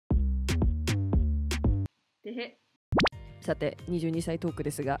で、さて22歳トークで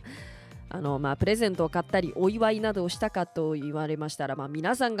すが、プレゼントを買ったりお祝いなどをしたかと言われましたら、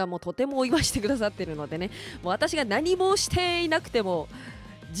皆さんがもうとてもお祝いしてくださってるのでね、もう私が何もしていなくても、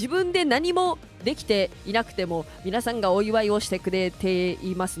自分で何もできていなくても皆さんがお祝いをしてくれて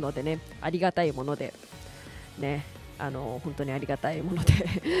いますのでね、ありがたいものでね、本当にありがたいもので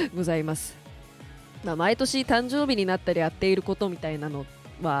ございます。毎年誕生日になったりやっていることみたいなの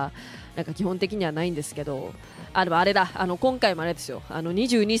はなんか基本的にはないんですけど、でもあれだ、今回もあれですよ、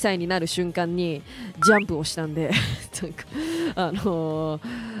22歳になる瞬間にジャンプをしたんでなんか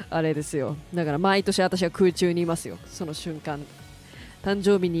あれですよ、だから毎年私は空中にいますよ。その瞬間、誕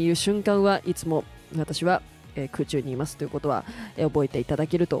生日に言う瞬間はいつも私は、空中にいますということは、覚えていただ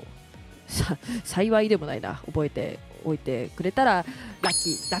けると幸いでもないな、覚えておいてくれたらラ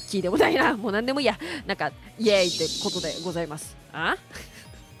ッキーでもないな、もう何でもいいや、なんかイエーイってことでございます。